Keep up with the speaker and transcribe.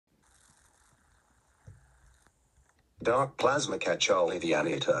Dark Plasma Cat Charlie the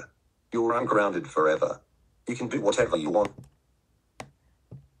Anteater. You're ungrounded forever. You can do whatever you want.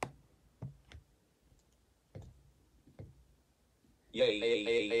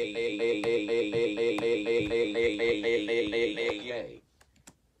 Yay.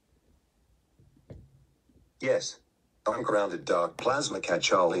 Yes. I'm grounded Dark Plasma Cat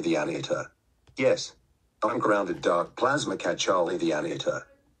Charlie the Anteater. Yes. I'm grounded Dark Plasma Cat Charlie the Anteater.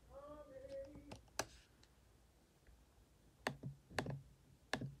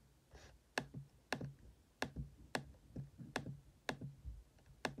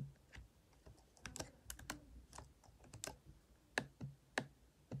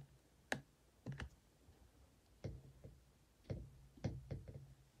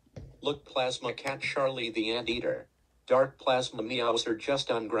 Look, Plasma Cat Charlie the Anteater. Dark Plasma Meowser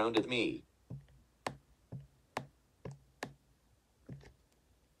just ungrounded me.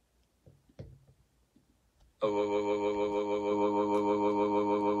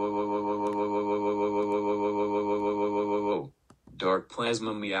 Dark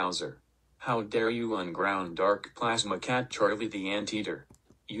Plasma Meowser. How dare you unground Dark Plasma Cat Charlie the Anteater?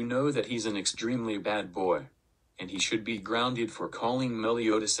 You know that he's an extremely bad boy. And he should be grounded for calling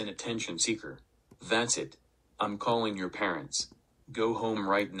Meliodas an attention seeker. That's it. I'm calling your parents. Go home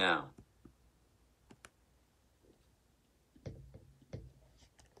right now.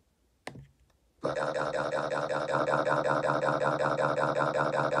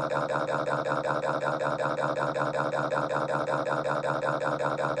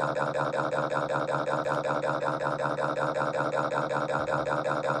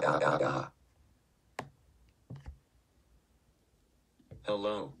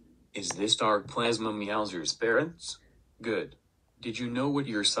 Hello. Is this Dark Plasma Meowser's parents? Good. Did you know what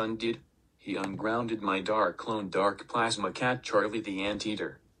your son did? He ungrounded my dark clone Dark Plasma Cat Charlie the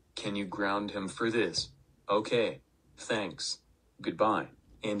Anteater. Can you ground him for this? Okay. Thanks. Goodbye.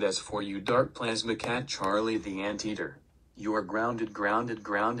 And as for you Dark Plasma Cat Charlie the Anteater, you are grounded for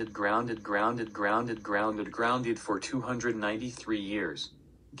 293 years.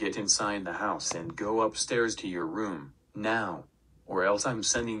 Get inside the house and go upstairs to your room, now. Or else I'm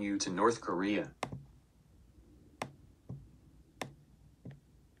sending you to North Korea.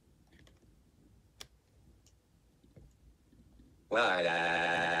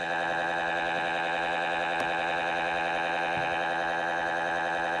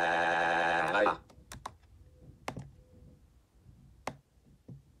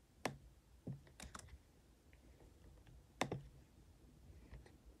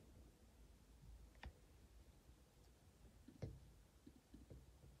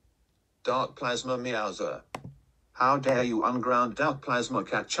 Dark Plasma Meowser. How dare you unground Dark Plasma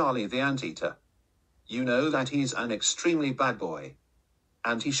Cat Charlie the Anteater? You know that he's an extremely bad boy.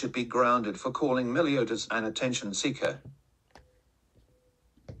 And he should be grounded for calling Meliodas an attention seeker.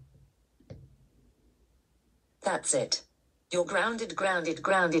 That's it. You're grounded for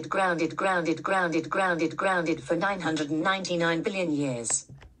 999 billion years.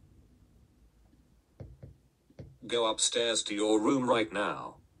 Go upstairs to your room right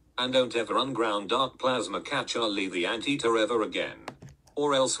now. And don't ever unground Dark Plasma Cat Charlie the Anteater ever again.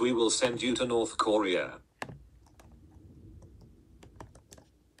 Or else we will send you to North Korea.